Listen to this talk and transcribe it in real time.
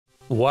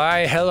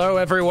Why, hello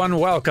everyone,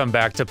 welcome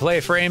back to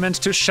PlayFrame and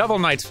to Shovel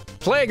Knight,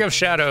 Plague of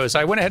Shadows.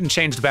 I went ahead and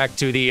changed back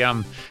to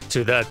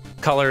the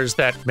colors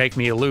that make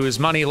me lose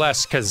money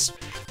less, because,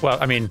 well,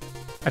 I mean,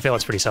 I feel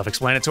it's pretty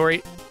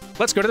self-explanatory.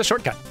 Let's go to the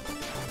shortcut.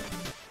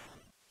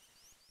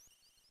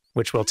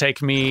 Which will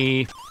take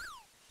me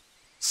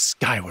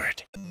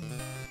skyward.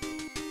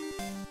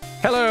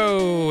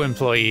 Hello,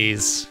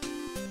 employees.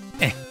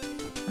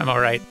 I'm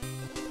alright.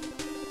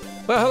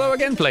 Well, hello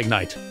again, Plague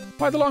Knight.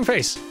 Why the long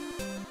face?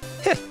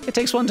 It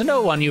takes one to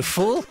know one, you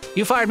fool.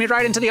 You fired me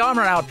right into the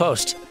armor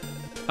outpost.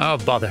 Oh,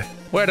 bother.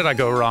 Where did I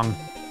go wrong?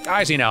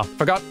 I see now.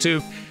 Forgot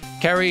to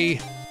carry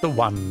the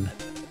one.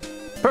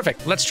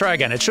 Perfect. Let's try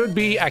again. It should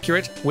be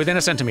accurate within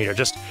a centimeter.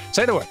 Just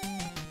say the word.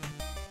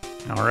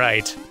 All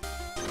right.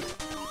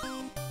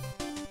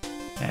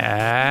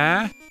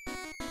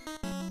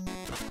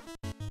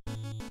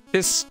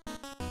 This...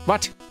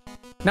 What?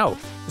 No.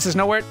 This is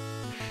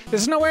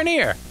nowhere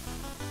near.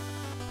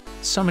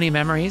 So many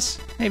memories.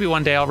 Maybe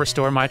one day I'll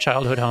restore my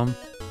childhood home.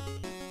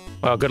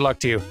 Well, good luck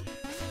to you.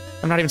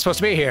 I'm not even supposed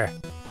to be here.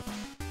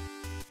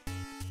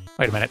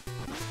 Wait a minute.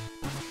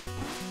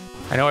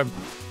 I know I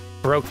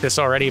broke this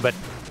already, but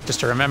just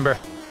to remember.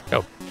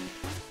 Oh,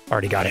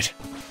 already got it.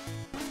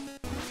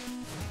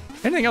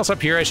 Anything else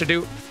up here I should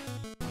do?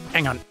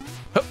 Hang on.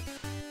 Hup.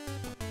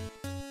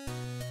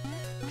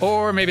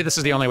 Or maybe this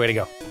is the only way to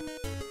go.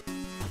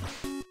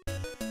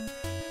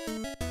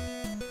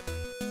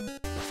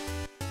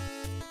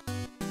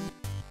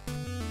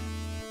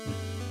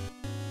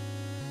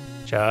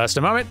 Just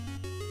a moment.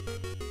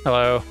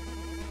 Hello.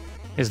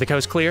 Is the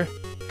coast clear?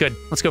 Good.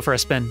 Let's go for a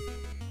spin.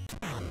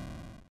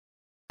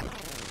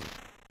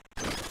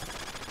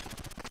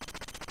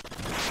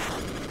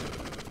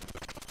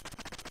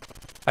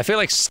 I feel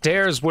like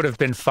stairs would have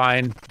been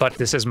fine, but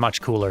this is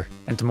much cooler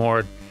and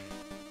more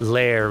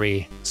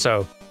layery.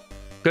 So,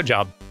 good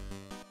job.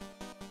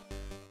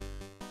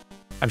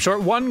 I'm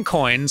short one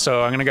coin,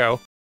 so I'm gonna go.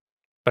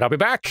 But I'll be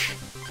back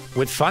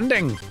with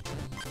funding.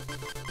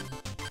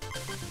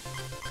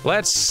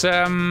 Let's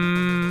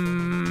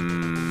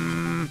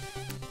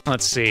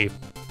see.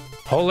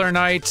 Polar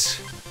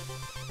Knight,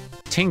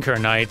 Tinker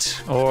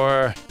Knight,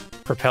 or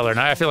Propeller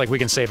Knight. I feel like we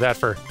can save that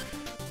for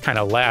kind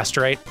of last,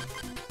 right?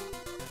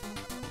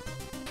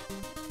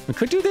 We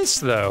could do this,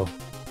 though.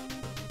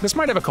 This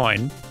might have a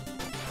coin.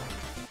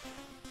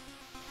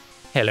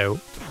 Hello.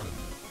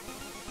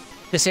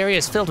 This area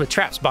is filled with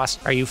traps,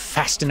 boss. Are you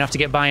fast enough to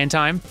get by in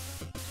time?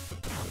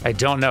 I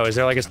don't know. Is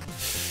there like a...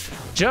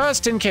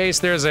 Just in case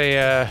there's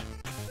a,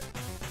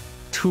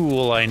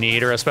 tool I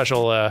need, or a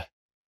special,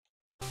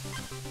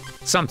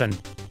 something.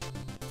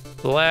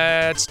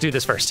 Let's do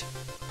this first.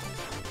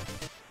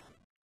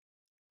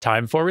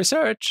 Time for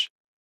research.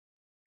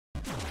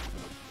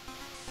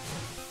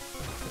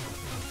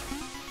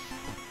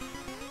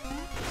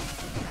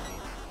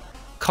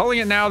 Calling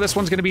it now, this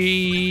one's gonna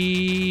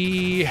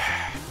be...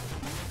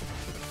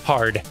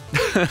 hard.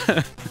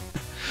 I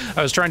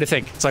was trying to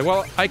think. It's like,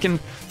 well, I can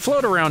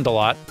float around a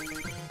lot,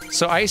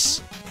 so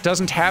ice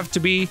doesn't have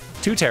to be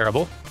too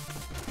terrible.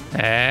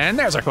 And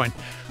there's our coin.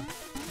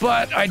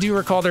 But I do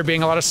recall there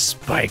being a lot of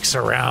spikes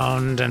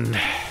around, and...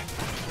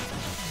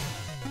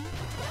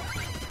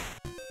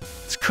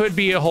 this could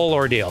be a whole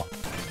ordeal.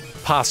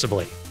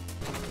 Possibly.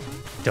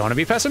 Don't want to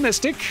be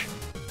pessimistic.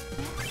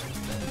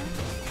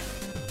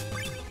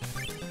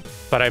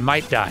 But I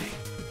might die.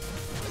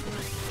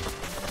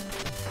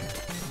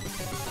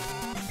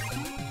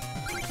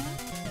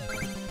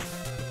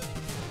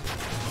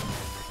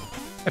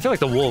 I feel like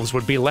the wolves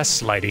would be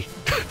less slidey.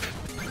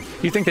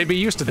 You'd think they'd be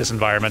used to this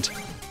environment.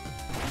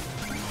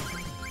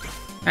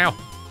 Ow.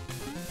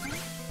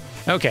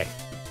 Okay.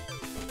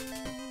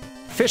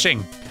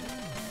 Fishing.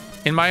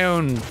 In my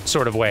own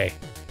sort of way.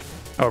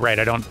 Oh, right,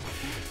 I don't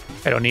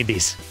need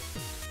these.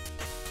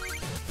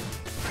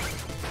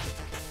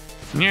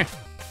 Yeah.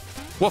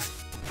 Woof.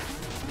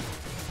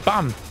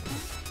 Bomb.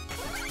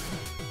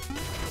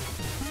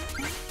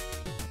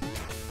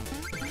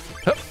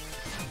 Hup.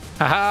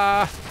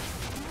 Haha.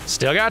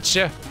 Still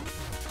gotcha.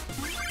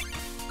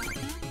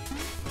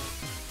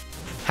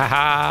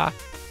 Haha.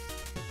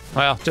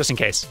 Well, just in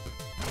case.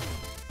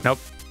 Nope.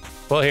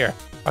 Well, here.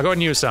 I'll go ahead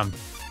and use some.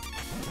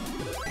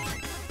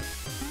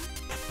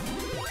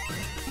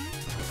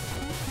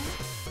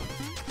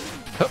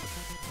 Oh.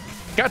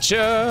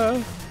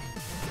 Gotcha!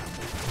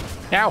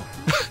 Ow!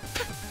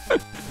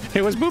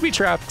 It was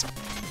booby-trapped.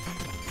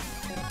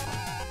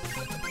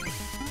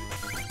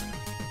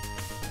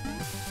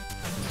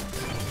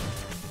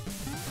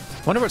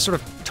 Wonder what sort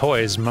of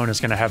toys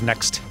Mona's gonna have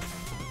next.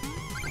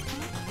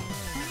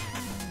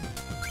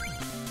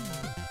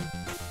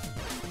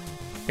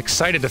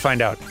 Excited to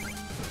find out.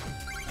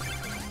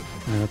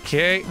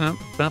 Okay,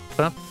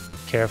 up.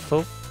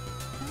 Careful.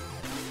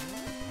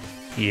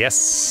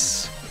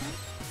 Yes.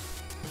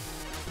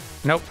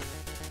 Nope.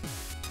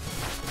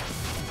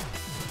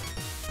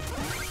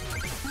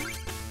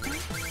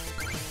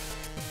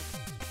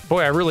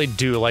 Boy, I really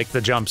do like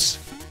the jumps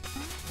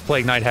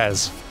Plague Knight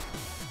has.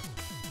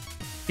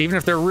 Even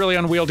if they're really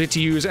unwieldy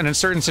to use, and in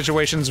certain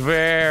situations,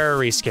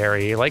 very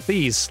scary. Like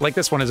these. Like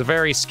this one is a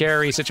very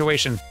scary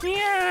situation.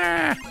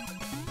 Yeah.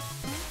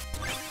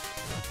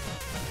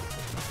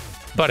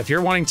 But if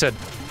you're wanting to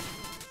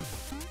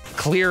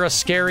clear a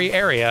scary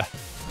area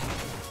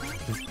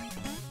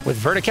with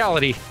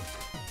verticality,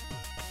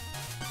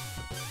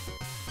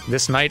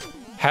 this knight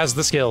has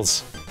the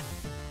skills.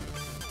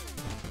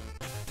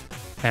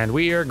 And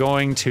we are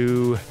going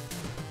to...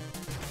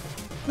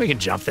 We can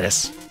jump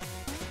this.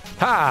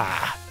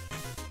 Ha!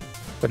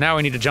 But now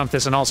we need to jump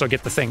this and also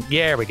get the thing.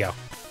 Yeah, there we go.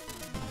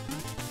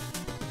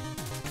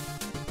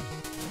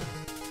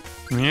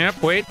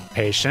 Yep, wait.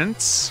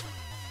 Patience.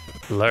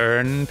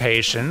 Learn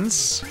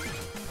patience.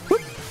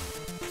 Whoop.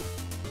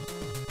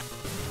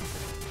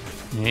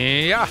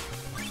 Yeah.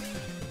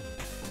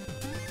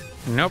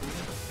 Nope.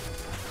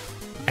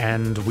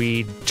 And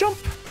we jump.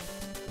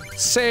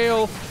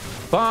 Sail.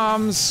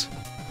 Bombs.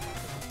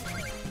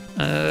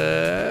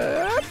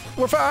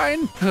 We're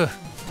fine.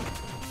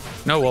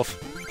 No wolf.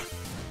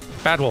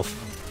 Bad wolf.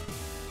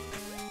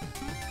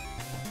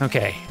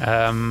 Okay,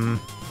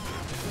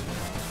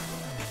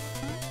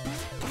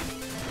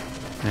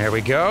 there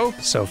we go.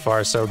 So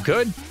far, so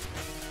good.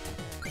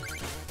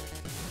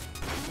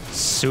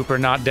 Super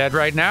not dead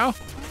right now.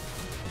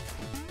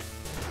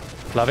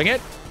 Loving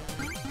it.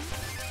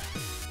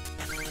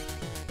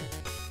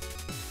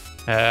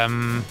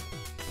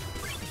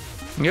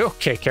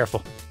 Okay,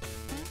 careful.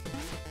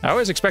 I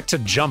always expect to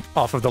jump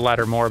off of the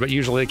ladder more, but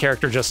usually the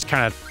character just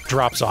kind of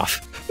drops off.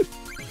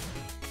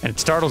 And it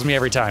startles me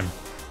every time.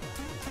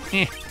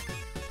 Eh.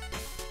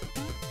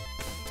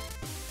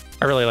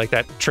 I really like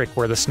that trick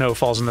where the snow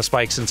falls in the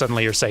spikes and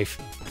suddenly you're safe.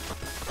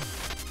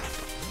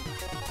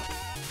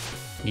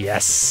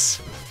 Yes.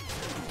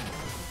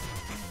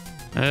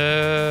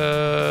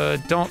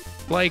 Don't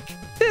like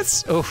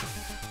this. Oh.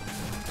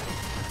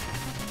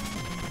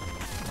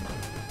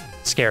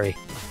 Scary.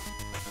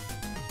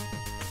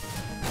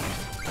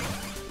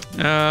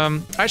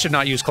 I should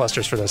not use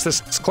clusters for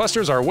this.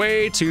 Clusters are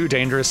way too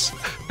dangerous.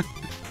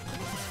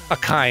 A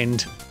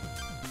kind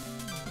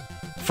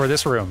for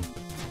this room.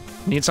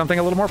 Need something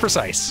a little more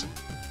precise.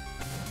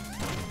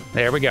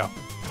 There we go.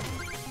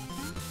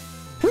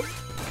 Whoop.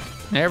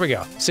 There we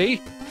go. See?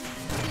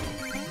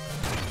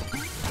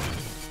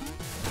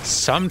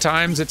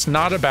 Sometimes it's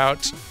not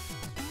about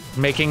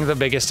making the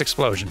biggest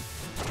explosion.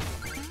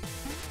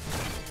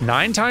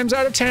 9 times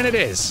out of 10 it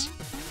is.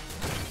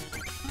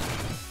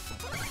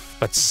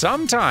 But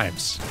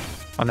sometimes,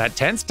 on that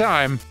 10th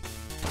time,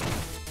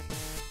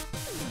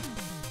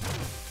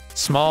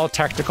 small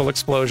tactical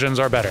explosions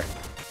are better.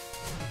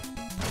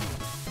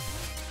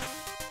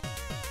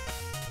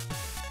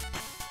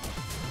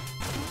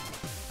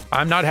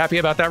 I'm not happy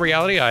about that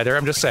reality either,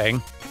 I'm just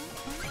saying.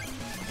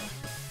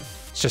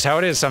 It's just how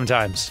it is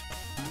sometimes.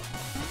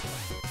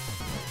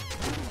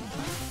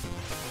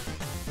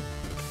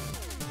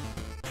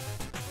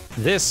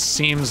 This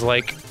seems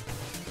like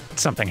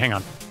something. Hang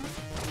on.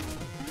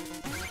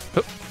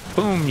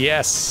 Boom,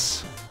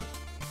 yes.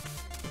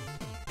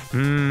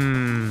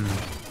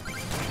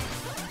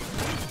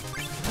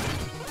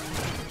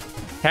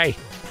 Hey.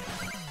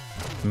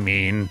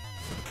 Mean.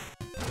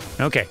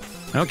 Okay,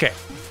 okay.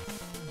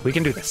 We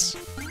can do this.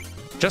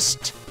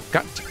 Just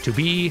got to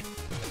be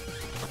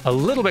a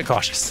little bit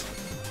cautious.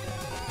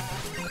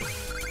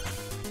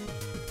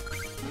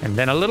 And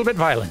then a little bit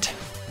violent.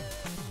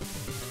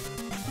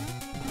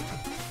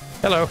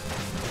 Hello.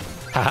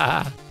 Ha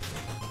ha.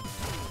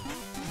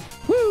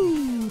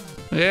 Woo!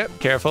 Yep,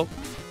 careful.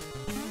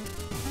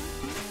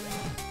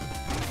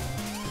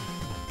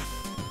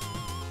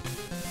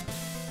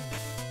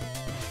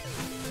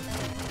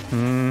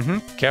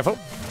 Careful.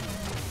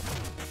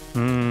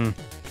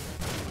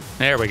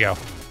 There we go.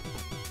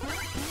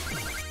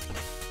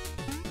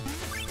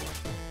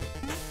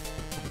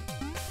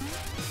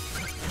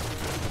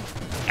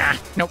 Ah,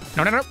 nope,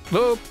 no.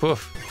 Oof,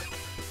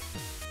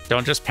 oof.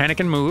 Don't just panic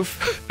and move.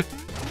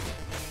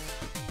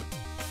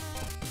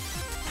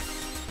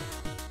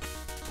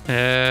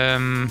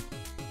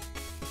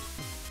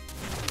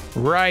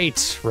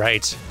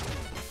 Right.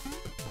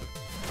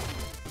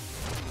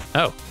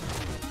 Oh.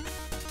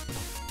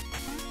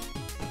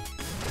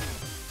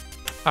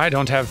 I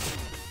don't have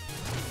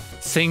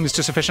things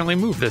to sufficiently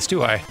move this,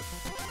 do I?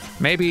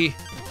 Maybe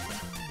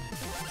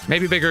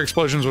bigger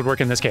explosions would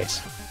work in this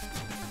case.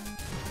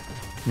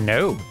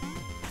 No.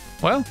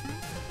 Well,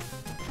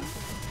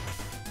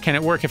 can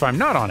it work if I'm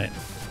not on it?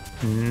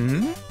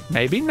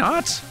 Maybe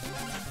not.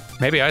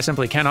 Maybe I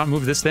simply cannot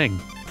move this thing.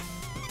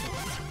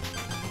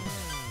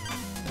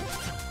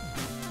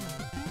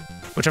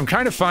 Which I'm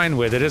kind of fine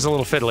with. It is a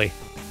little fiddly.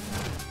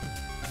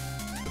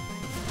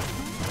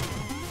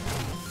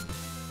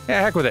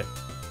 Yeah, heck with it.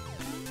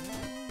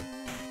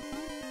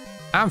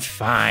 I'm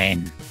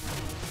fine.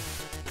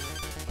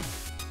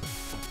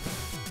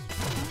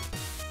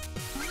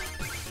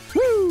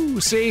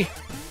 Woo! See?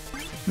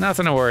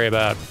 Nothing to worry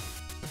about.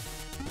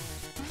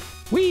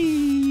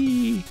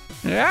 Whee!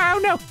 Oh,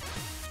 no!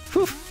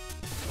 Whew.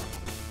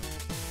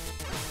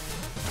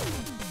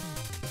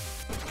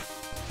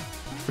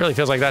 Really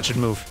feels like that should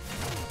move.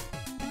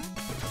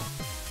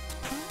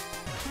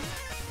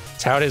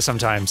 It's how it is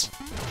sometimes.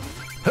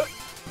 Huh.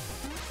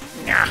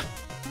 Yeah.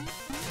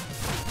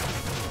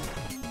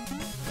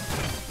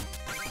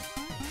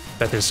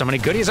 Bet there's so many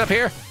goodies up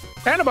here.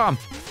 And a bomb.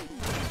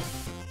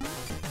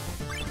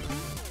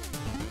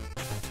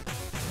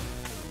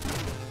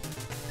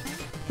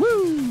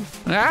 Woo!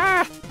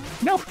 Ah!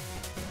 No!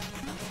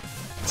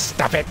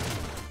 Stop it!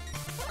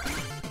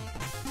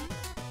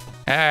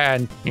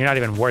 And you're not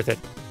even worth it.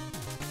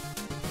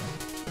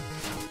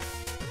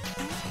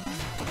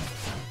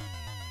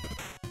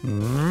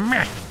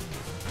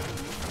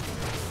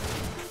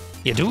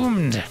 You're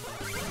doomed.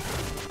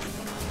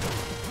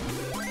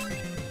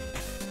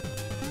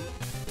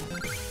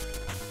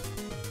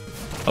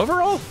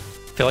 Overall,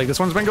 feel like this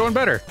one's been going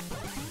better.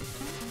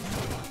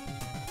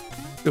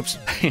 Oops.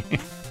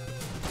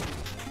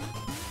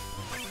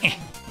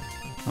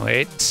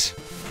 Wait.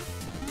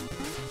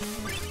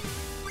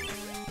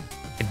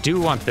 I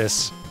do want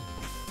this,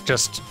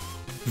 just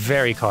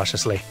very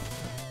cautiously.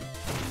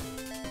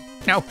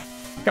 No,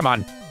 come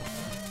on.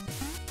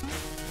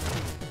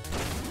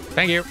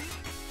 Thank you.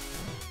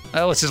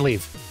 Oh, let's just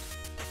leave.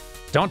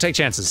 Don't take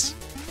chances.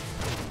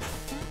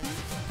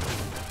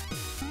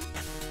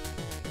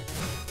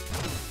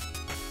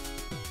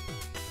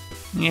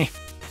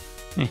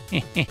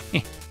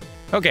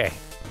 Okay.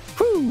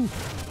 Whew.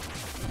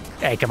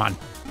 Hey, come on.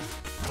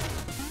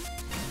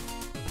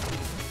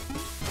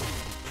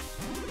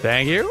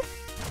 Thank you.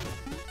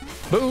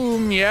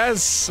 Boom,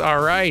 yes,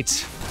 all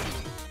right.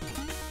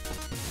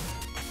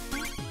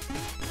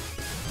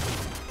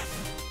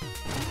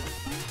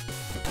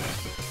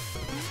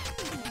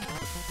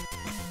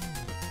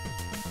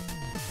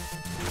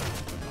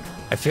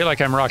 I feel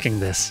like I'm rocking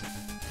this.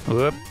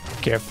 Whoop,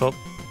 careful.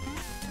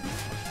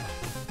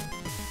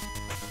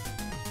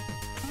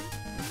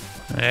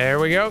 There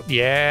we go.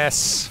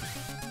 Yes.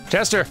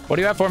 Chester, what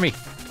do you have for me?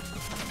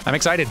 I'm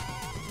excited.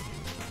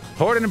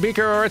 Pour it in a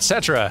beaker or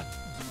etc.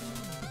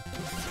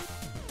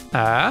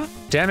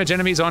 Damage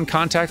enemies on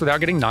contact without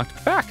getting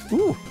knocked back.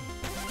 Ooh.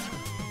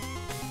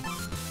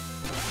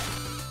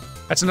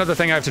 That's another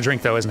thing I have to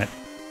drink though, isn't it?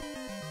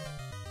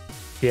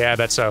 Yeah, I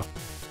bet so.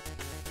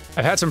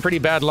 I've had some pretty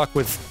bad luck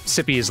with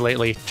sippies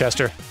lately,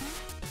 Chester.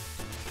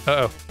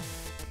 Uh-oh.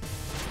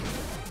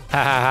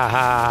 Ha ha ha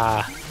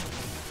ha.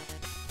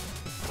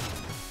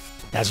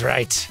 That's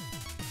right.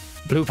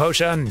 Blue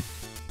potion.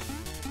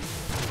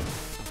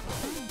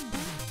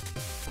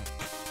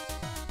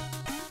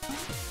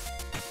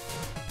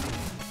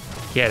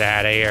 Get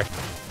out of here.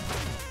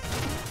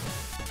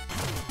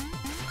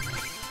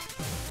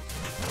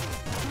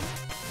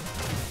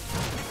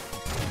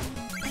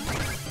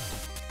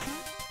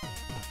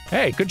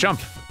 Hey, good jump.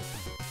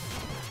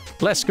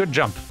 Bless, good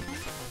jump.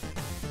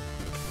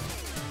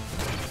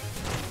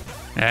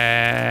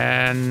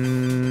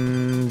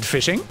 And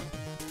fishing.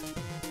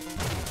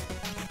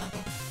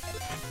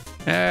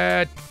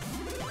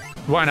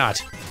 Why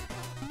not?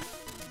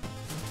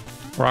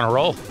 We're on a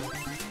roll.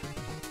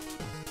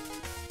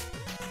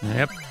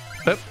 Yep.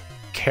 Oh,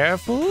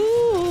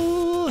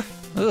 careful.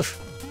 Oof.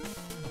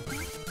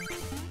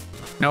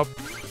 Nope.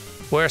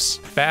 Worse.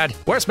 Bad.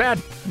 Worse.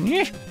 Bad.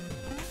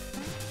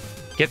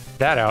 Get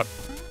that out.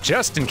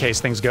 Just in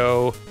case things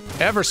go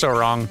ever so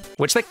wrong.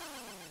 Which they...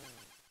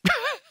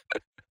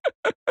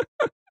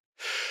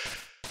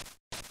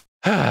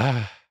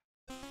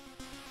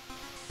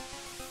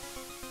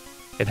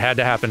 It had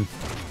to happen.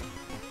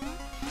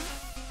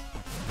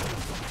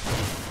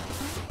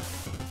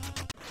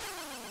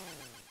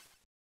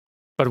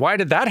 But why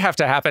did that have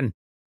to happen?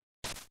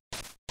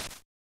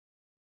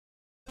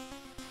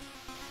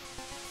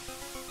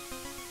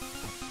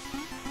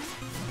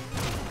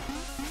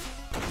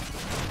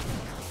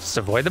 Just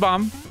avoid the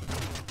bomb.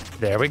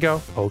 There we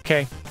go.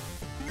 Okay.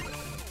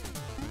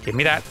 Give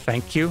me that.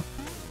 Thank you.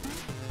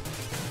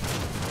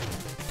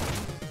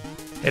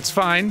 It's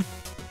fine.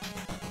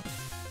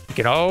 You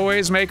can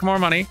always make more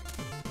money.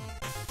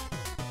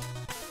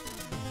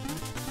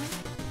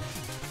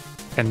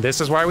 And this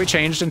is why we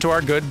changed into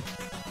our good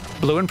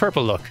blue and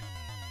purple look.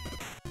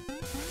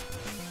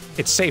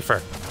 It's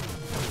safer.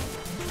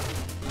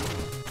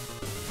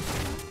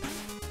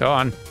 Go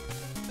on.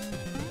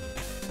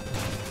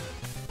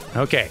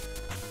 Okay.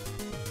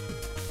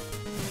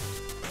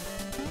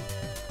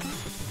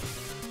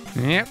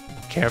 Yep,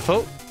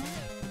 careful.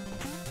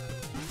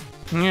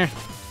 Yeah.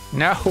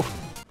 No.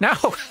 No.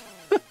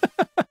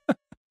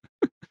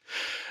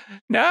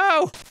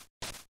 No!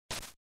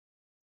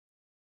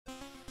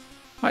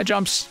 My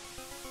jumps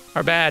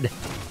are bad.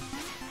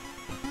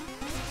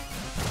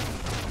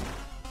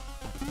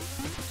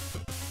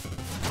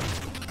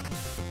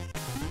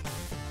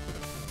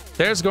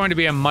 There's going to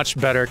be a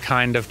much better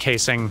kind of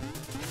casing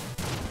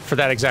for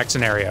that exact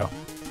scenario.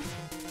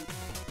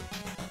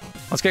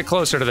 Let's get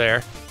closer to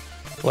there.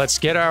 Let's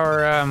get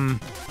our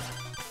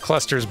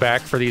clusters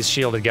back for these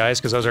shielded guys,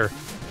 because those are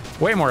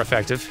way more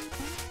effective.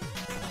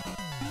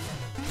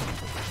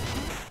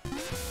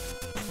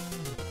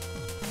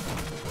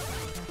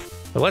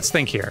 But let's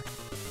think here.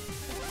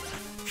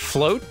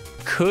 Float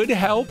could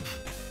help.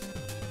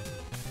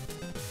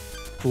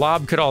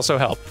 Lob could also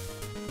help.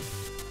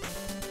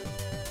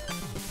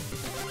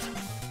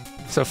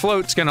 So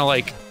float's gonna,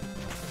 like,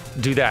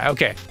 do that.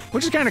 Okay,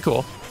 which is kind of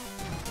cool.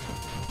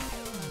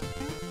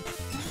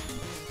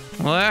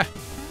 Well,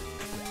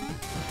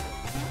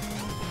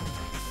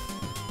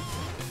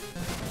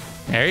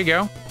 there you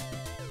go.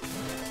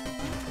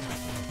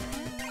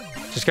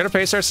 Just gotta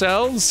pace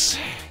ourselves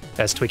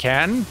best we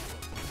can.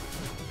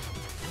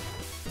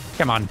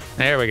 Come on,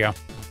 there we go.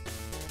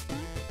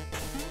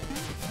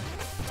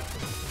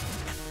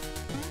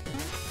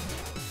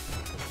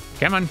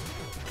 Come on,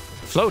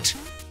 float.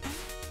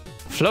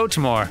 Float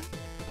more.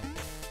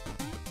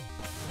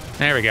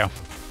 There we go.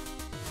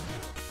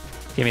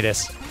 Give me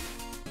this.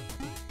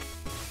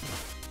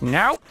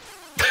 No.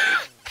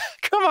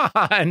 Come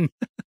on.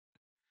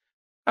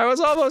 I was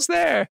almost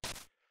there.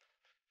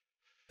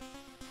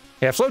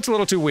 Yeah, float's a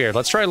little too weird.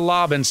 Let's try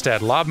lob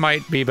instead. Lob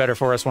might be better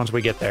for us once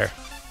we get there.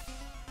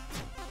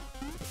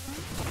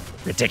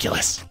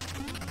 Ridiculous.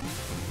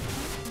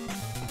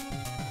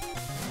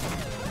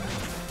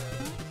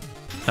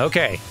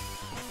 Okay.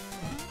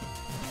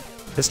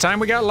 This time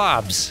we got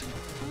lobs.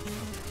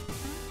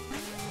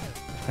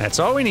 That's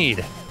all we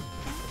need.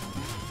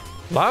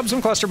 Lobs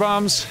and cluster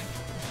bombs.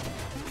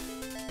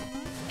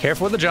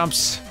 Careful with the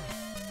jumps.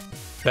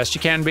 Best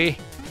you can be.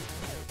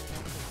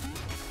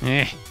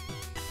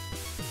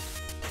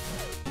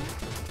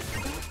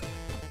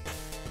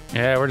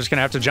 Yeah, we're just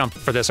gonna have to jump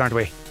for this, aren't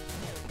we?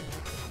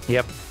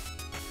 Yep.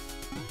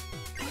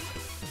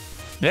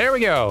 There we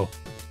go.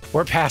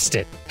 We're past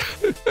it.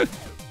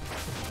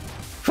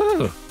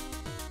 Whew.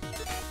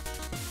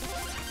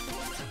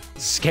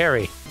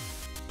 Scary.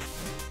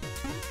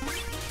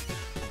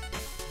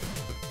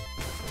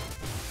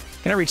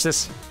 Can I reach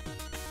this?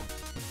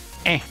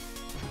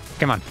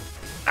 Come on.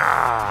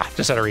 Ah,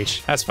 just out of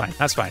reach. That's fine.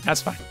 That's fine.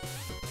 That's fine.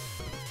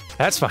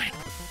 That's fine.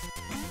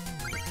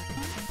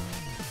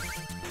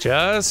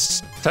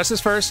 Just touch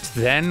this first,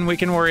 then we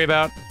can worry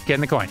about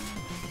getting the coin.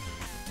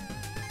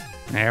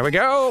 There we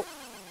go.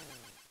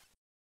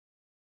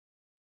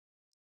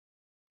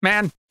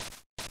 Man.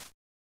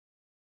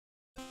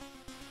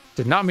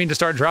 Did not mean to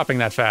start dropping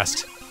that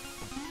fast.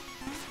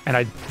 And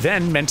I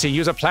then meant to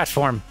use a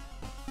platform.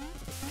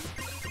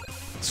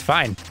 It's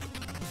fine.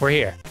 We're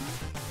here.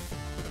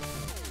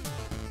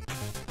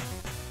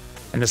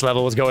 And this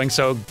level was going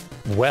so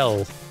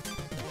well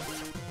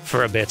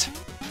for a bit.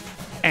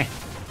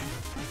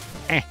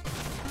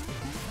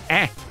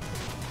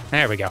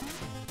 There we go.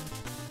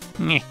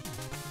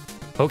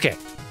 Okay.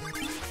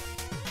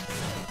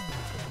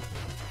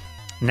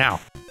 Now.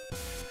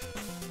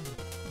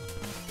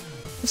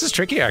 This is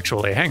tricky,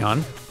 actually. Hang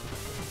on.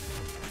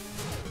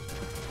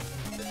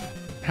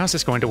 How's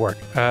this going to work?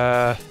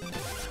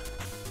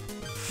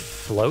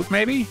 Float,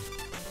 maybe?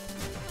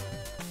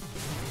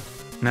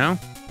 No?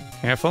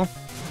 Careful.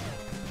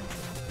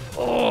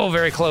 Oh,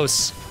 very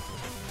close.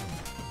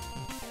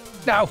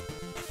 No!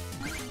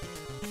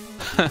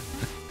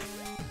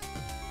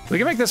 We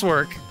can make this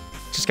work.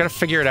 Just gotta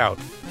figure it out.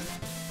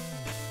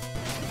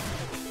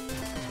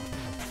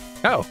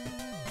 Oh.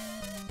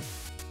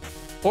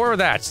 Or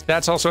that.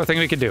 That's also a thing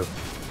we could do.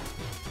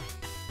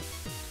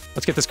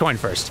 Let's get this coin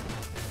first.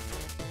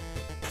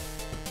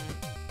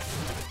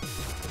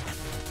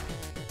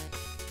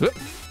 Whoop.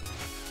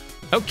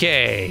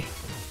 Okay.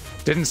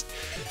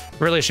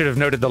 Really should have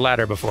noted the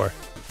ladder before.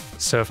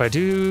 So if I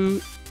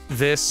do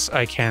this,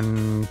 I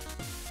can...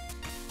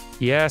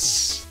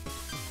 Yes.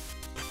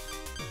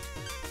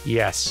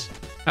 Yes.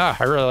 Ah,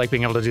 I really like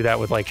being able to do that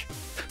with, like...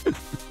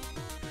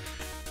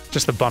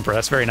 just the bumper.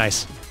 That's very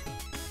nice.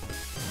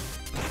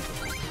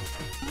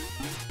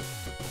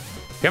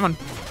 Come on.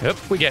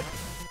 Up we get.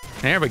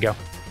 There we go.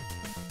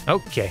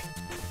 Okay.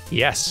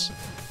 Yes.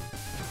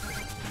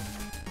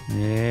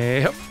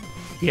 Yep.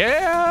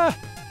 Yeah!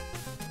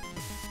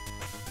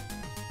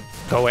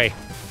 Go away.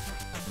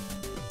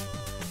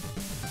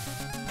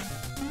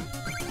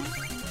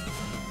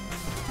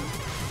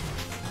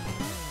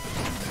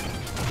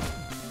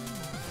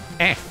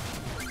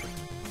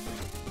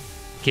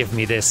 Give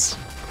me this.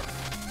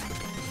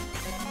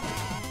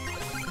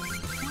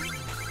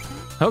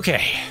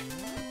 Okay.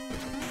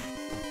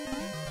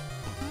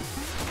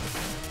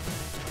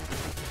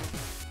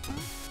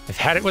 I've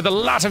had it with a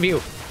lot of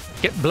you.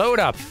 Get blowed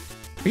up.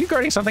 Are you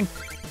guarding something?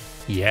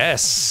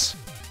 Yes.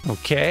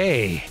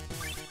 Okay.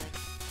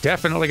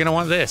 Definitely gonna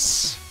want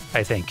this,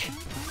 I think.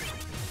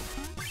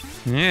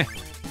 Yeah.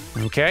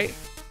 Okay.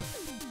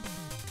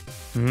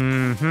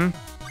 Mm-hmm.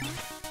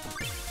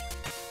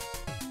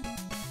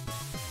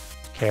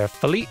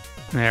 Carefully.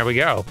 There we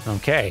go.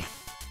 Okay.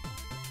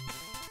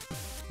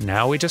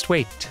 Now we just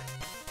wait.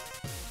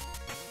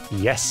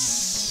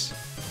 Yes.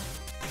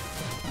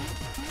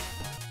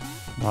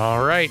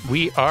 All right,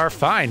 we are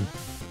fine.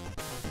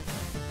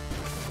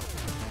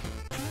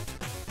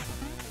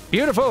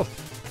 Beautiful.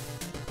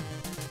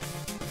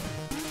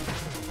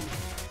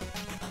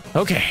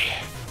 Okay.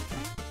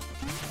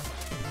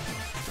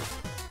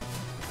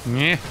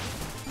 Yeah.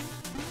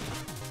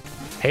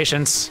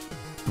 Patience.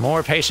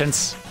 More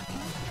patience.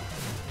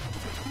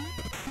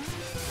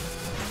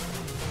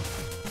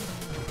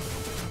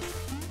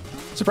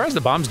 Surprised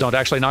the bombs don't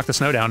actually knock the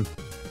snow down.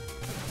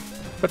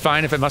 But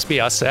fine, if it must be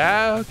us.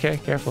 Ah, okay,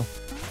 careful.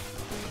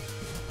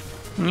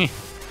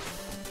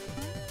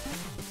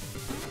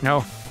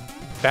 No.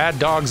 Bad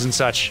dogs and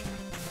such.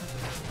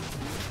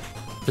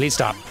 Please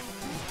stop.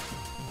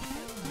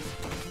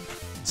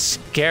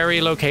 Scary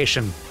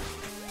location.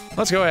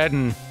 Let's go ahead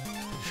and...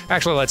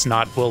 Actually, let's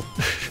not. We'll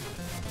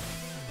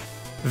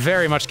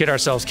very much get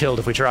ourselves killed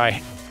if we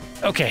try.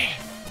 Okay.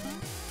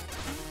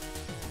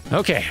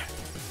 Okay.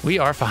 We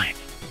are fine.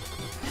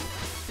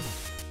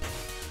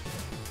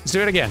 Let's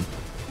do it again.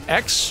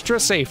 Extra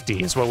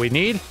safety is what we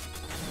need.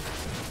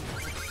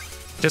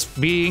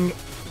 Just being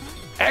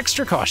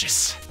extra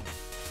cautious.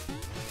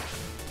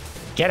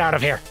 Get out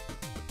of here.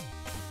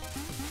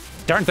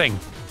 Darn thing.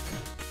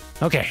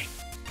 Okay.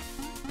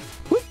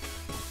 Whoop.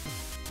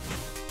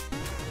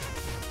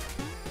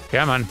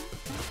 Come on.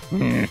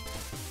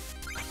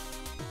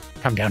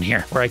 Come down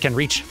here where I can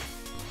reach.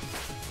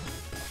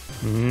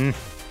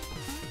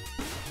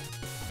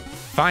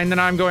 Fine, then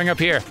I'm going up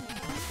here.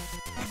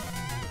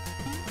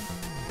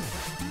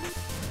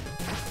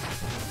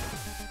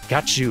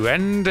 Got you,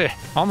 and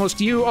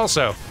almost you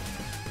also.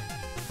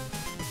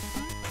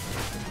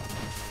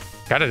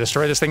 Gotta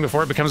destroy this thing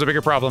before it becomes a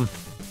bigger problem.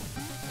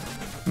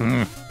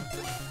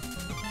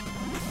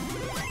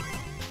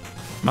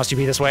 Must you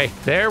be this way?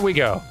 There we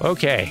go.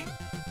 Okay.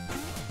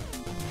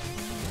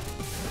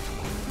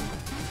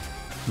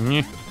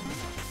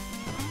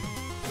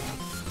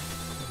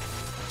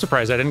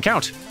 Surprised I didn't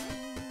count.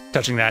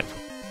 Touching that.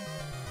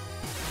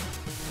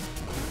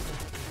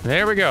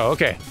 There we go.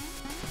 Okay.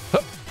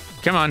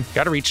 Come on.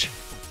 Gotta reach.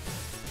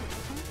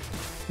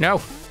 No.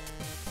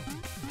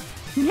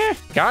 Yeah,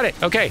 got it.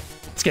 Okay.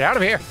 Let's get out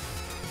of here.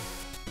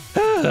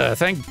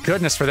 Thank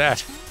goodness for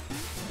that.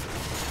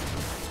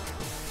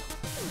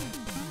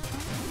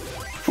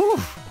 Whew.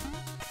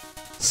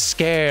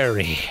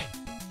 Scary.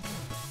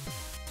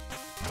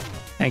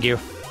 Thank you.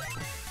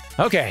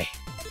 Okay.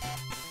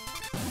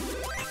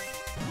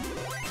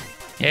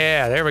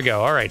 Yeah, there we go.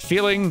 All right,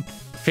 feeling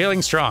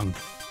strong.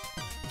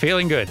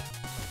 Feeling good.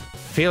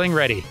 Feeling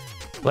ready.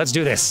 Let's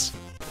do this.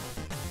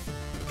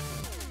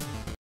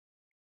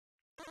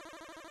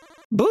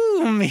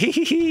 Boom!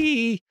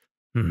 Hee.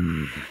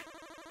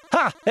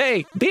 Ha!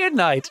 Hey, Beard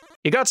Knight!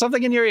 You got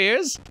something in your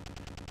ears?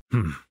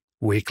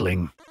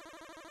 Weakling.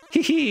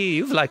 Hee,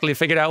 you've likely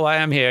figured out why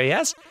I'm here,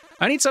 yes?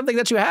 I need something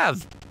that you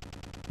have.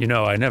 You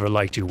know, I never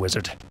liked you,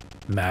 wizard.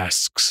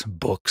 Masks,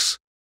 books,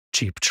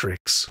 cheap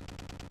tricks.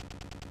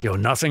 You're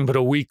nothing but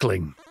a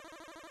weakling.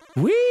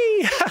 Whee!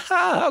 Ha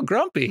ha! How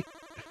grumpy.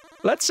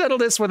 Let's settle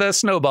this with a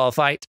snowball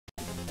fight.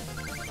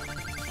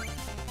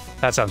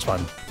 That sounds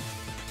fun.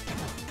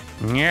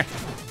 Yeah.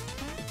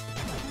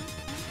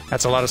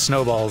 That's a lot of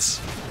snowballs.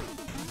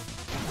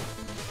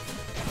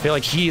 I feel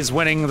like he is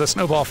winning the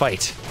snowball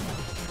fight.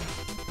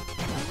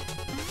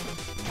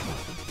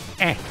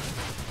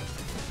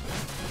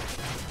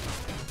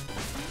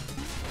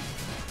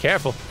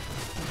 Careful.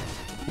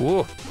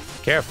 Ooh,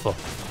 careful.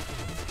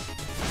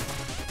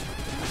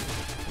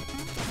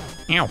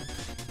 Ow.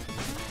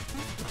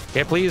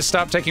 Okay, please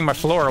stop taking my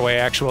floor away,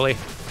 actually.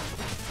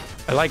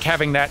 I like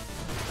having that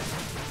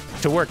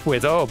to work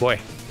with. Oh, boy.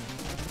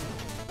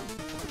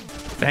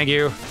 Thank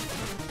you.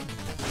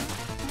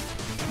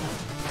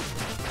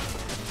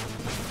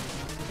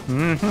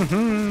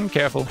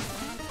 Careful.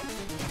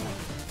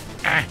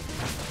 Ah.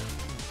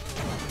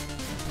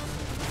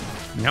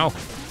 No.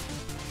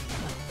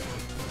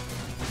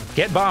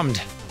 Get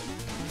bombed.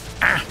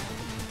 Ah.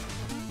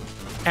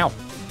 Ow.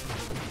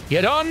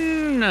 Get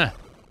on!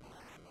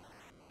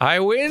 I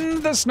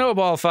win the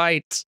snowball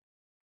fight.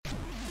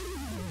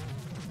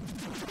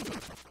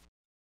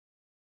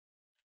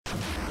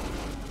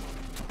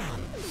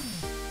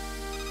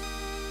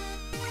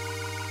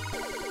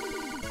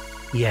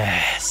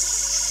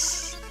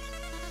 Yes.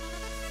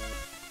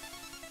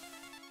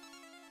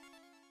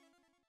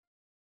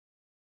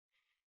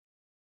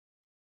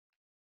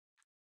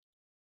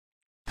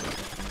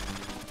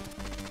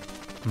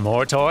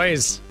 More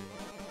toys.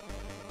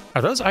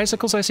 Are those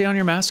icicles I see on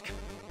your mask?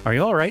 Are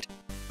you all right?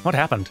 What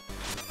happened?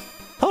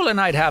 Polar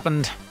night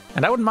happened,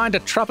 and I wouldn't mind a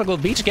tropical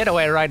beach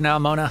getaway right now,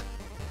 Mona.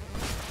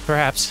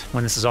 Perhaps,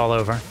 when this is all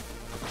over.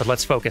 But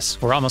let's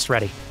focus. We're almost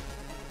ready.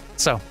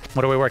 So,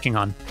 what are we working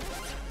on?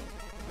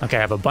 Okay,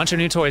 I have a bunch of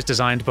new toys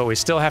designed, but we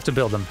still have to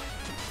build them.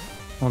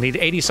 We'll need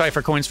 80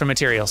 cipher coins for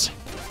materials.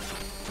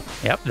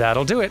 Yep,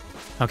 that'll do it.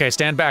 Okay,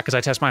 stand back as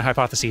I test my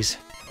hypotheses.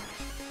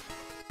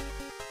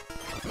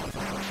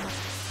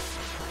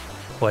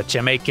 What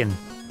you making?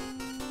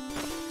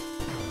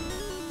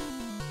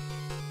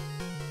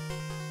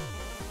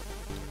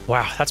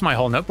 Wow, that's my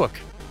whole notebook.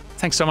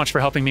 Thanks so much for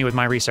helping me with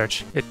my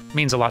research. It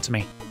means a lot to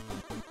me.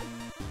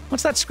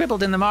 What's that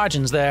scribbled in the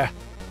margins there?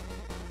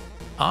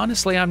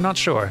 Honestly, I'm not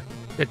sure.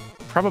 It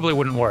probably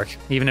wouldn't work,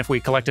 even if we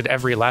collected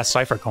every last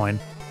cipher coin.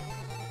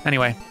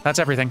 Anyway, that's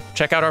everything.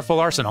 Check out our full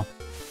arsenal.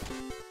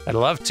 I'd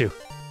love to.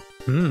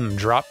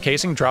 Drop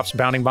casing drops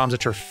bounding bombs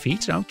at your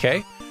feet?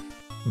 Okay.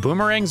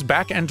 Boomerangs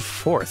back and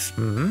forth.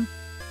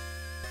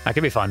 That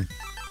could be fun.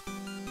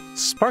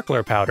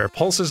 Sparkler powder.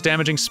 Pulses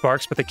damaging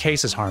sparks, but the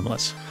case is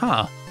harmless.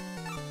 Huh.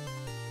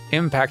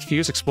 Impact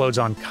fuse explodes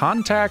on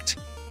contact.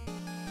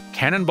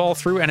 Cannonball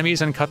through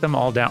enemies and cut them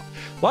all down.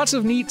 Lots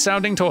of neat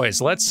sounding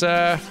toys. Let's,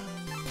 yeah.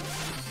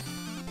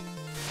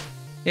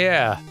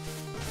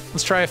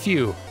 Let's try a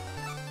few.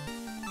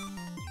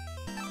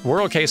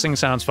 Whirl casing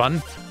sounds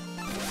fun.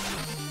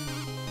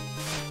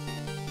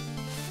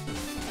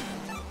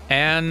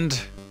 And...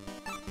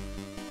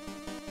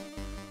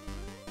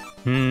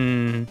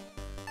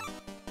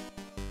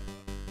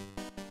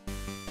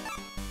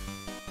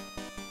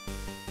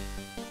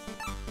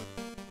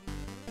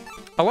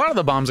 A lot of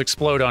the bombs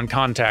explode on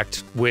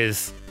contact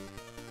with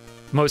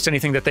most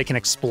anything that they can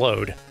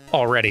explode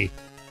already.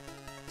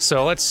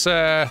 So let's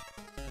go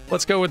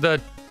with the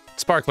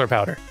sparkler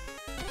powder.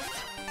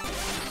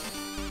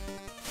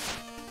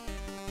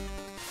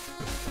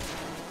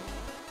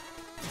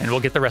 And we'll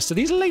get the rest of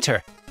these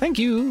later. Thank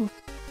you.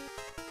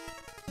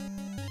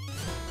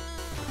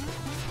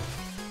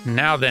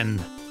 Now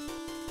then,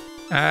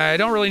 I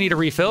don't really need a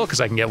refill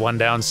because I can get one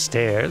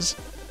downstairs.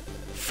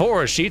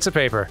 4 sheets of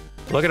paper.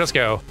 Look at us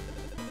go.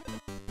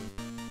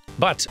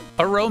 But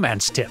a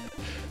romance tip.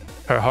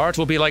 Her heart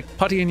will be like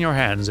putty in your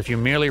hands if you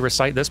merely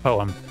recite this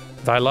poem.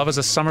 Thy love is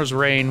a summer's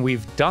rain.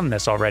 We've done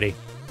this already.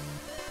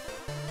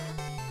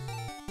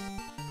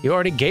 You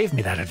already gave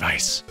me that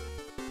advice,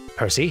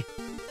 Percy.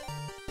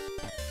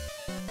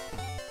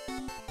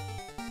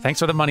 Thanks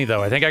for the money,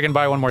 though. I think I can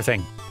buy one more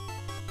thing.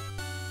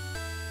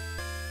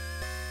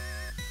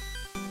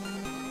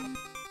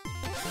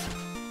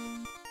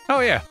 Oh,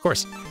 yeah, of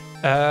course.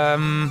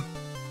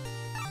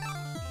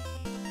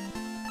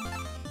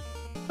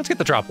 Let's get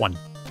the drop one.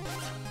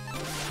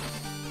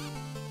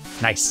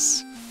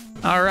 Nice.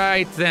 All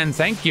right, then.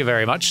 Thank you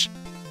very much.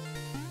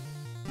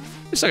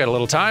 We still got a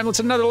little time. Let's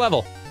another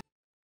level.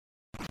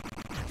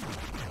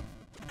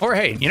 Or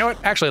hey, you know what?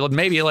 Actually,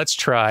 maybe let's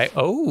try...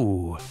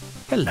 Oh,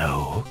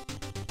 hello.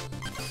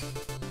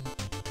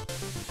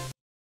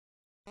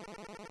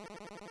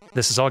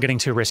 This is all getting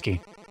too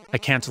risky. I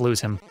can't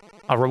lose him.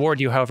 I'll reward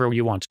you however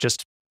you want.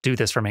 Just do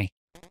this for me.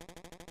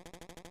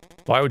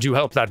 Why would you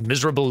help that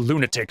miserable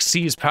lunatic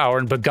seize power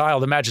and beguile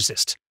the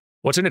Magicist?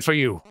 What's in it for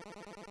you?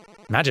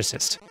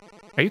 Magicist?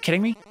 Are you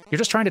kidding me? You're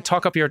just trying to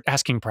talk up your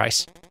asking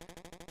price.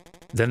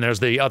 Then there's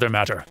the other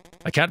matter.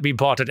 I can't be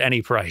bought at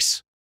any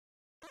price.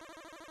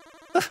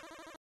 What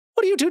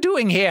are you two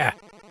doing here?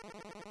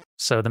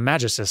 So the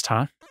Magicist,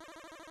 huh?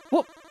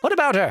 Well, what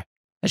about her?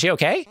 Is she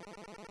okay?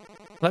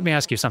 Let me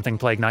ask you something,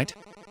 Plague Knight.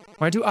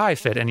 Where do I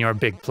fit in your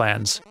big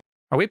plans?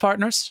 Are we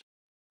partners?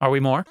 Are we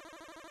more?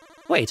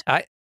 Wait,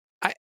 I...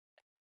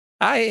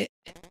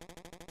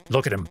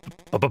 Look at him.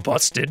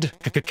 Busted.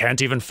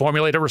 Can't even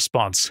formulate a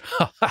response.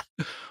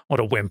 What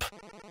a wimp.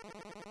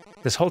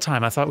 This whole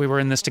time I thought we were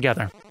in this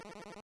together.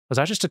 Was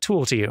I just a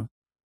tool to you?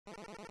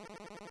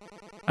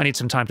 I need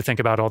some time to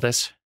think about all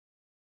this.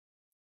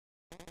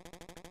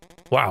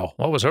 Wow,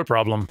 what was her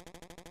problem?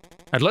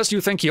 Unless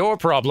you think your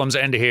problems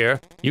end here,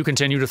 you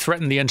continue to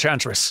threaten the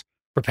Enchantress.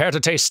 Prepare to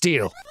taste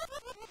steel.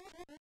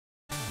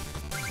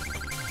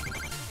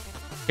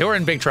 You're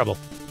in big trouble.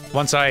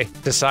 Once I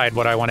decide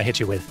what I want to hit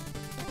you with.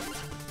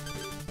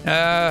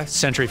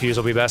 Sentry Fuse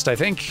will be best, I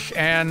think.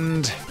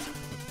 And...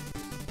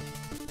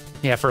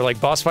 yeah, for like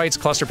boss fights,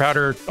 Cluster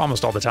Powder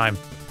almost all the time.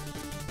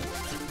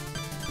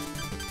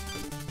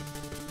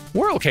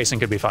 Whirl Casing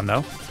could be fun,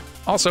 though.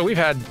 Also, we've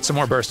had some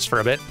more bursts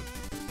for a bit.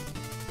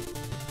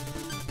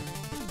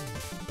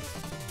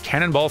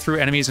 Cannonball through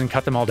enemies and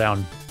cut them all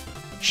down.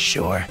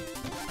 Sure.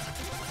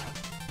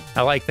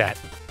 I like that.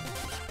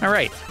 All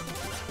right.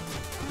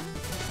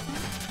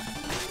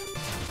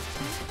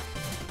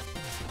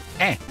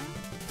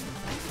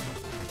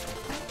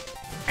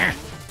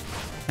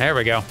 There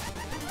we go.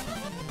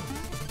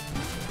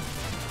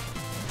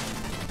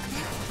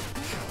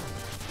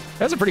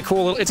 That's a pretty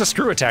cool little... it's a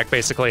screw attack,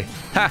 basically.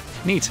 Ha!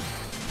 Neat.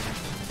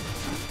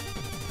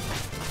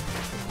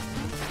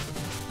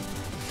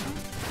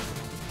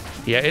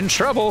 Yeah, in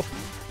trouble.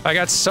 I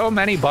got so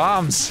many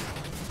bombs.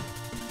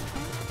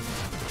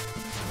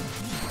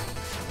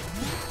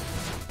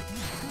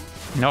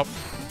 Nope.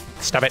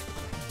 Stop it.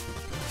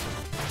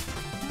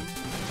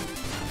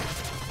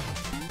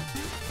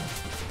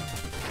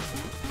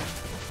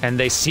 And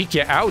they seek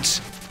you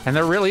out, and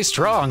they're really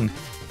strong.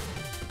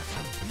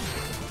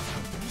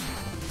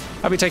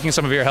 I'll be taking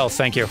some of your health,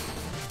 thank you.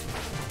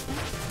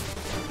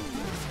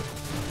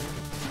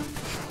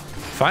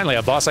 Finally,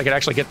 a boss I could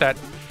actually get that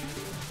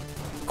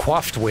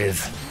quaffed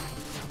with.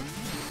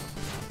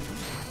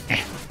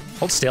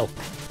 Hold still.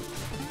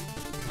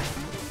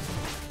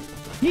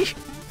 Yeesh.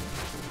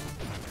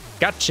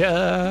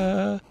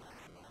 Gotcha!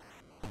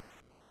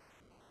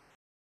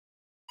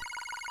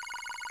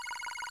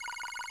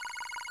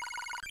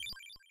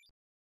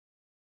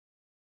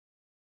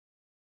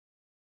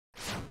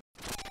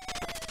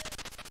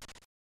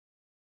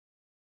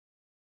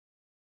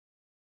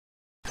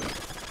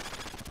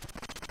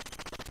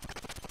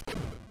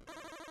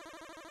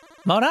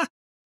 Mona?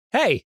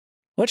 Hey,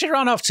 what you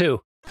run off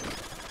to?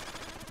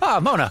 Ah,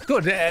 Mona,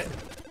 good.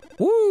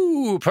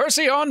 Woo!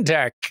 Percy on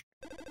deck!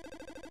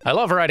 I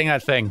love riding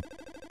that thing.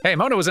 Hey,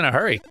 Mona was in a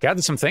hurry,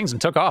 gathered some things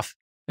and took off.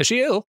 Is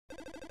she ill?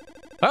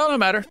 Well, no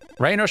matter.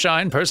 Rain or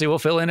shine, Percy will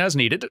fill in as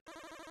needed.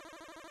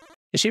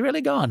 Is she really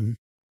gone?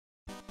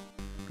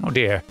 Oh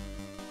dear.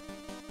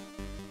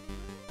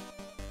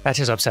 That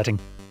is upsetting.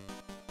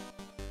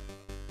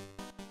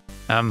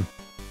 Well,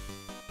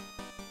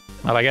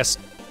 I guess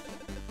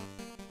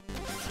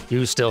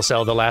you still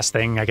sell the last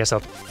thing. I guess I'll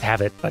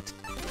have it, but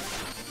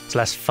it's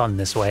less fun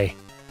this way.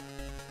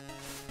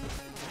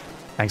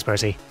 Thanks,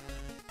 Percy.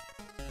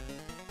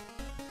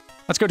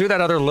 Let's go do that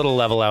other little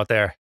level out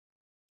there.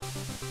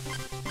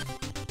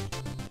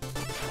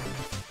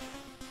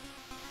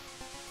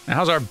 Now,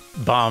 how's our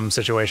bomb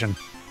situation?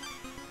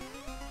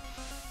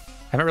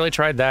 Haven't really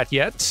tried that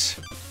yet.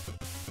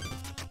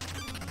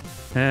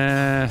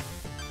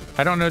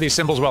 I don't know these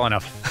symbols well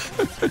enough.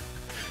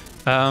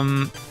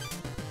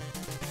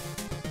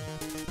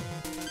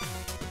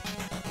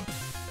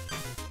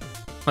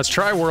 Let's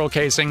try whirl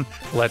casing.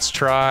 Let's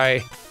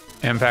try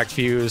impact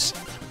fuse.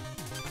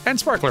 And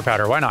sparkler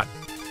powder, why not?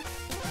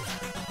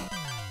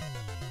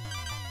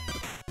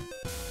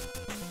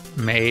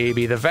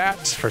 Maybe the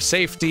vat for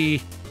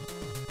safety.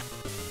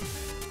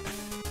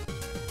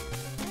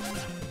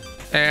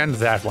 And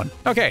that one.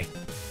 Okay.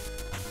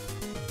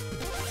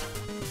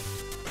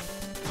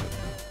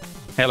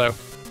 Hello.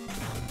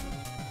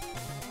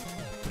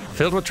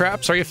 Filled with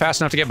traps? Are you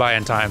fast enough to get by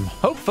in time?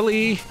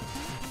 Hopefully.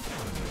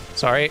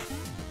 Sorry.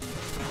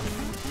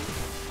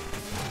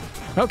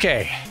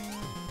 Okay.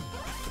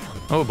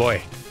 Oh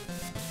boy.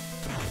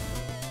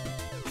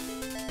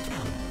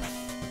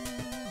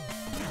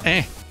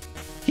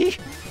 Hee.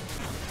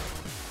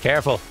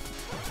 Careful.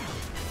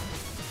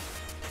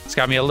 It's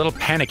got me a little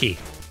panicky.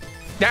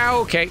 Ah,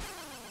 okay.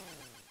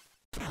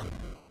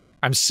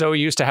 I'm so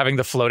used to having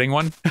the floating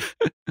one.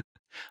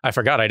 I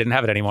forgot I didn't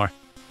have it anymore.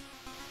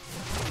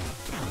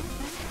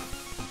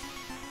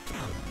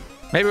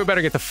 Maybe we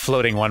better get the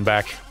floating one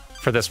back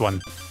for this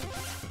one.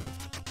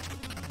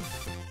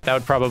 That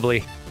would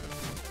probably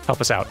help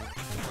us out.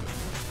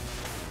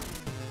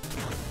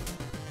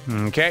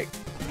 Okay.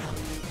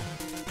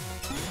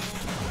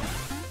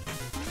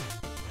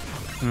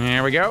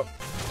 There we go.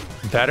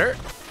 Better.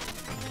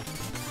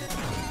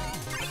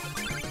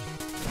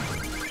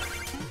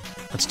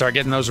 Let's start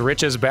getting those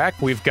riches back.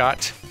 We've got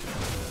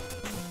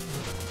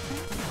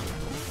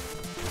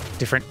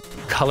different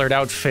colored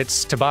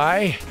outfits to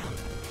buy.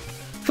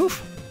 Whew.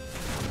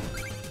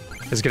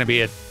 This is going to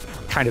be a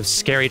kind of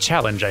scary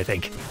challenge, I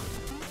think.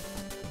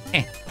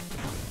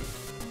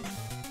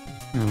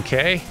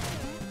 Okay.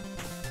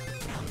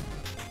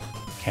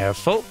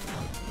 Careful.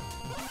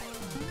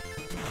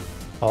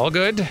 All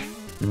good.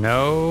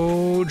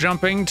 No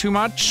jumping too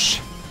much.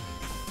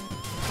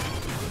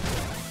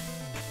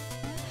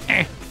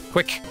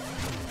 Quick.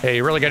 Hey,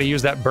 you really got to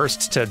use that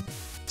burst to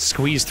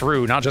squeeze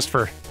through, not just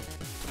for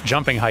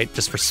jumping height,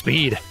 just for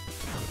speed.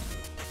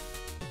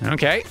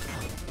 Okay.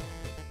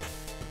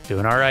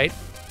 Doing all right.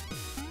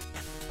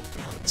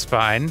 It's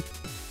fine.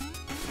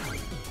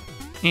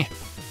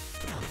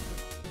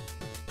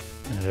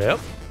 Yep.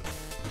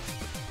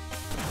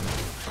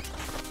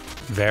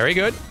 Very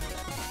good.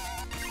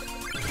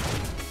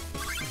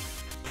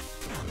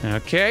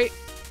 Okay.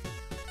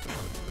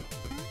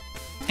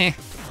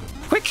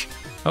 Quick.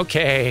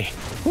 Okay.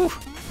 Whew.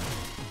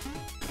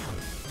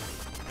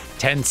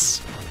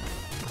 Tense.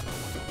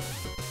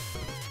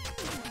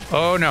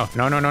 Oh no.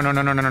 No, no, no, no,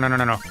 no, no, no, no, no,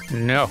 no, no.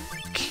 No.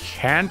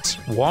 Can't,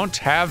 won't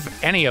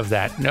have any of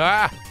that. No.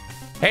 Ah.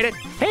 Hate it.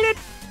 Hate it.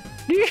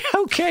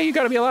 Okay, you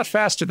gotta be a lot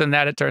faster than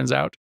that, it turns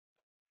out.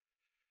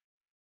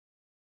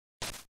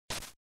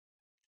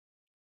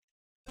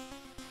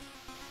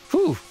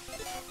 Whew.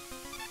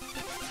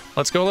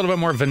 Let's go a little bit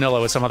more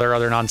vanilla with some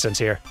other nonsense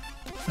here.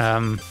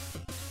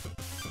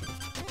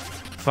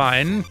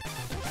 Fine.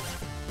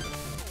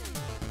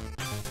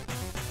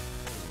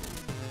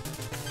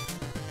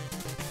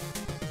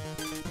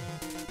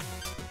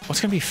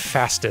 What's gonna be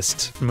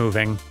fastest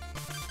moving?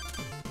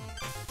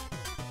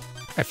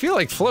 I feel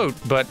like float,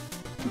 but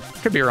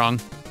could be wrong.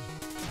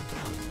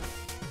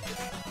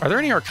 Are there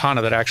any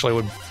Arcana that actually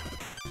would...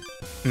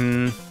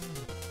 I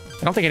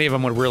don't think any of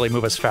them would really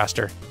move us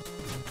faster.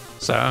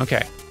 So,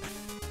 okay.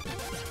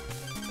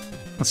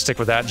 Let's stick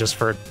with that just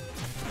for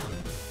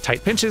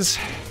tight pinches.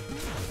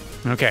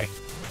 Okay.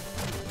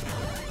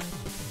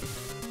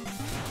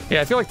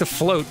 Yeah, I feel like the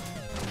float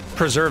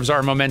preserves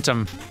our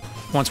momentum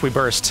once we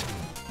burst.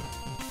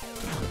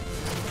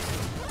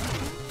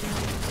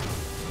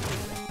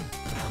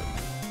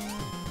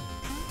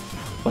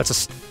 Let's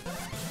just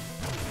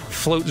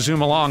float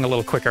zoom along a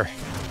little quicker.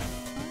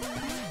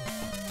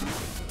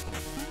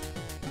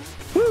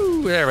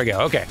 Woo! There we go.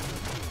 Okay.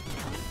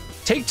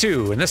 Take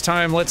two, and this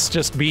time let's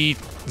just be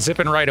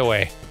zipping right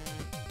away.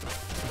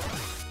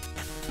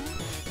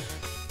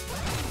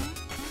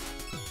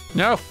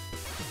 No.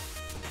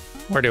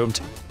 We're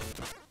doomed.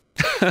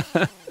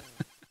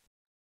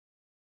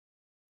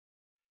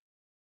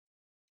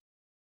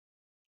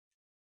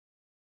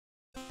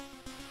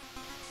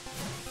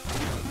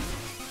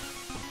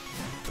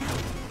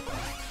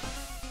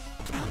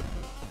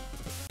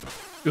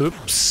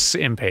 Oops,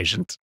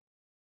 impatient.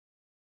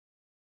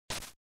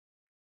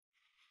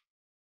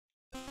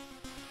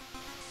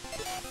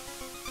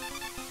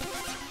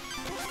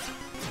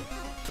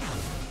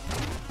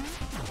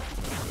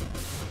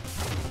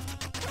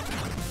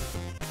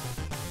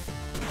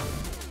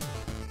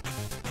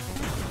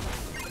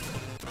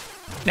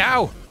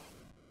 Now!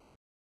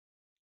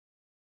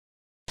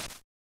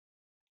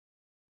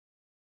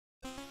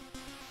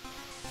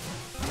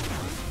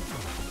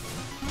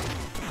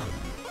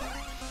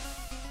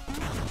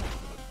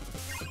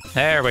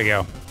 There we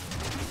go.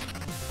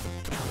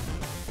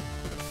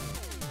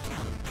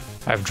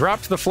 I've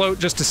dropped the float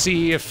just to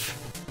see if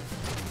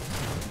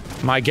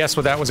my guess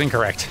with that was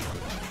incorrect.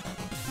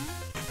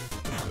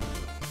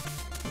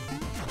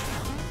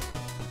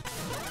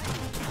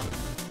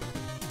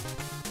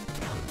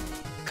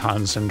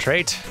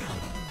 Concentrate.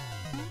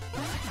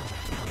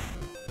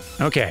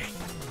 Okay.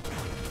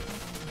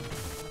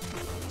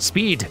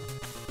 Speed.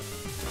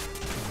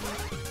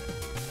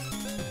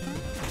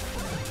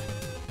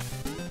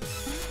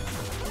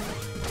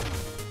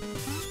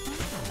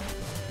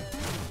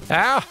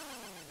 Ah!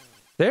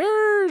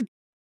 There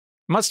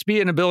must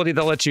be an ability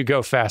that lets you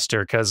go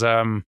faster, because,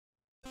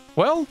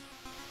 well,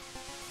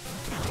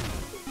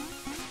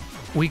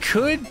 we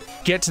could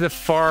get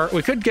to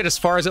we could get as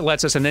far as it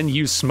lets us and then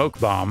use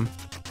Smoke Bomb,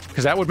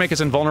 because that would make us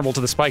invulnerable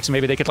to the spikes, and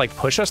maybe they could, like,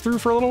 push us through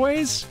for a little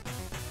ways?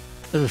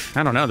 Ugh,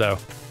 I don't know, though.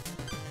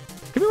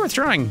 Could be worth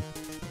trying.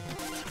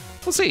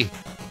 We'll see.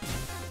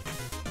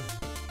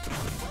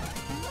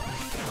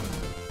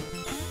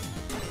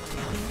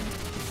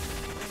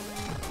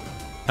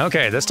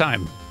 Okay, this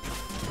time.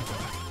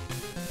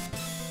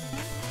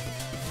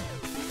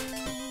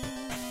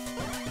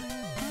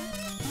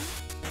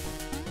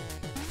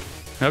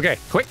 Okay,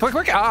 quick, quick,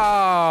 quick!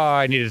 Ah,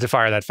 I needed to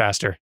fire that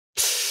faster.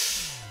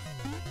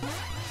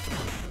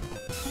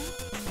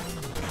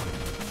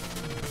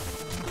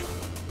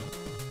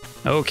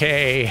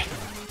 Okay.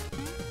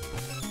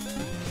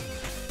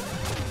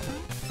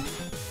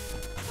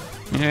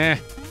 Yeah.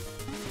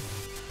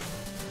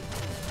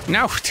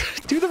 No,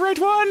 do the right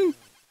one!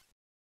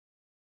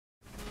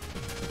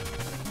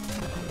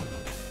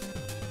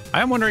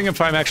 I'm wondering if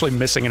I'm actually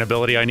missing an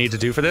ability I need to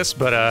do for this,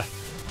 but,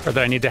 or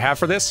that I need to have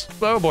for this.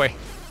 Oh boy.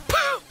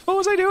 What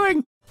was I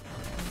doing?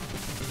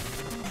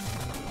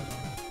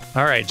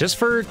 All right, just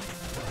for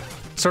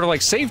sort of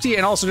like safety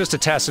and also just to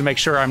test and make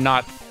sure I'm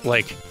not,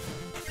 like,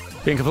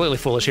 being completely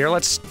foolish here,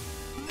 let's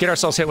get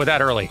ourselves hit with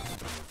that early.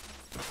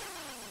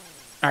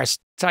 All right,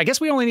 so I guess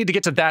we only need to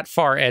get to that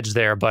far edge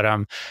there, but,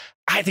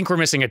 I think we're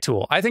missing a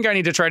tool. I think I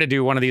need to try to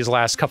do one of these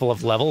last couple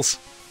of levels.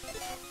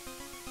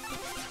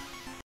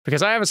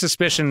 Because I have a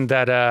suspicion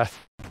that,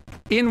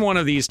 in one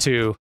of these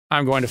two,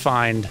 I'm going to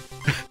find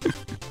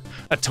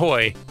a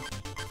toy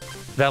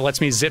that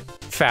lets me zip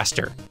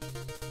faster.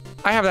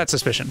 I have that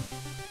suspicion.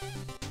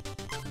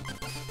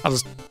 I'll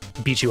just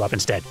beat you up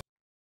instead.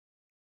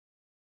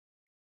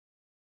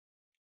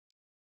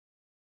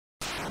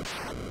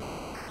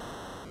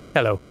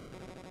 Hello.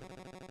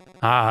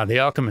 Ah, the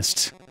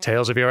alchemist.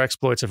 Tales of your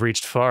exploits have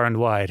reached far and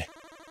wide.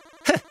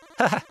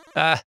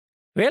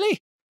 Really?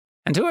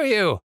 And who are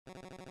you?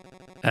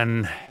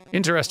 An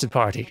interested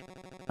party.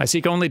 I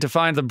seek only to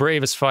find the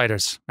bravest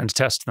fighters and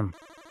test them.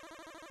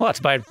 What,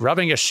 by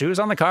rubbing your shoes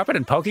on the carpet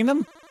and poking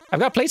them?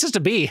 I've got places to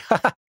be.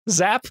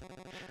 Zap.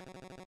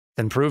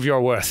 Then prove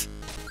your worth.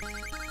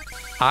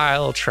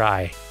 I'll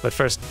try, but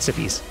first,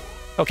 sippies.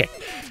 Okay,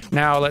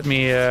 now let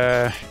me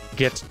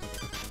get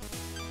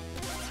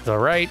the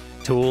right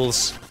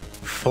tools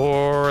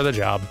for the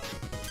job.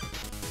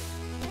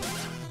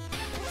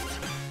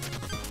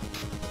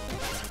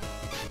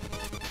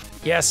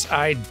 Yes,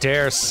 I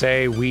dare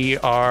say we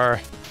are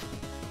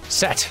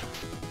set.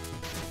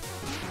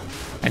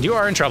 And you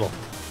are in trouble.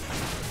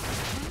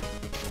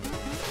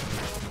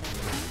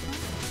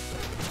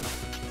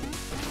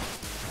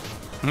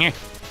 Nyeh.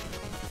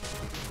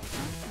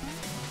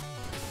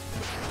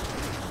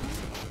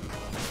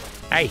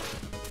 Hey,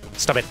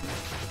 stop it.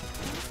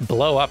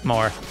 Blow up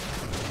more.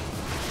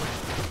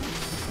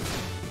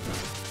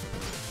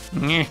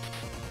 Nyeh.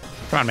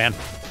 Come on, man.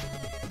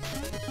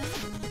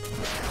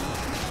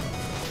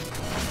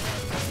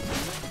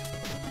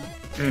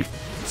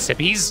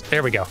 Sippies.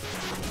 There we go.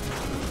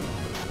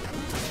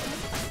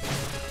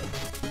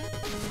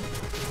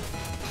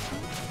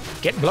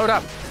 Get blowed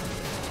up.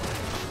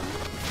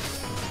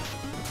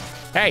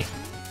 Hey.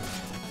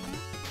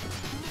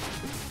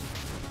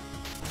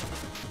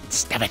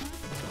 Stab it.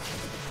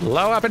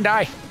 Blow up and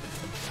die.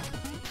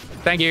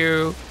 Thank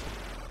you.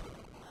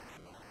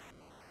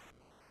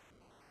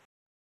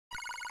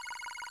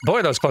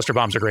 Boy, those cluster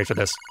bombs are great for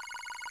this.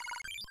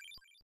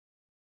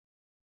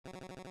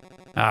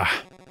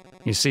 Ah.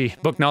 You see,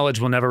 book knowledge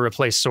will never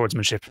replace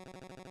swordsmanship.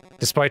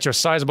 Despite your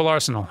sizable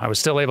arsenal, I was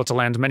still able to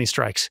land many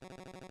strikes.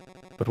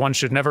 But one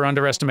should never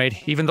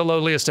underestimate even the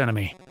lowliest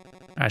enemy.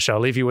 I shall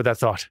leave you with that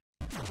thought.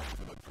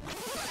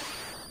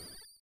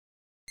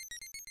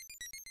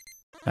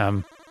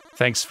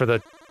 Thanks for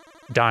the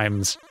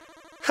dimes.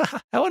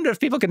 I wonder if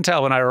people can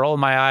tell when I roll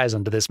my eyes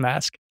under this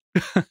mask.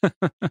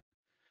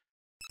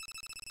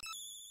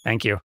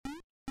 Thank you.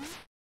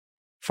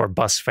 For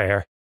bus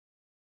fare.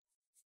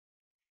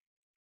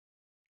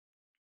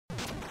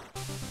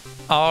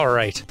 All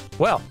right.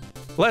 Well,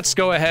 let's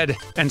go ahead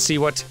and see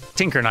what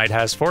Tinker Knight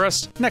has for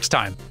us next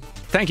time.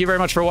 Thank you very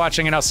much for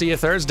watching, and I'll see you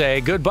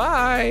Thursday.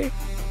 Goodbye!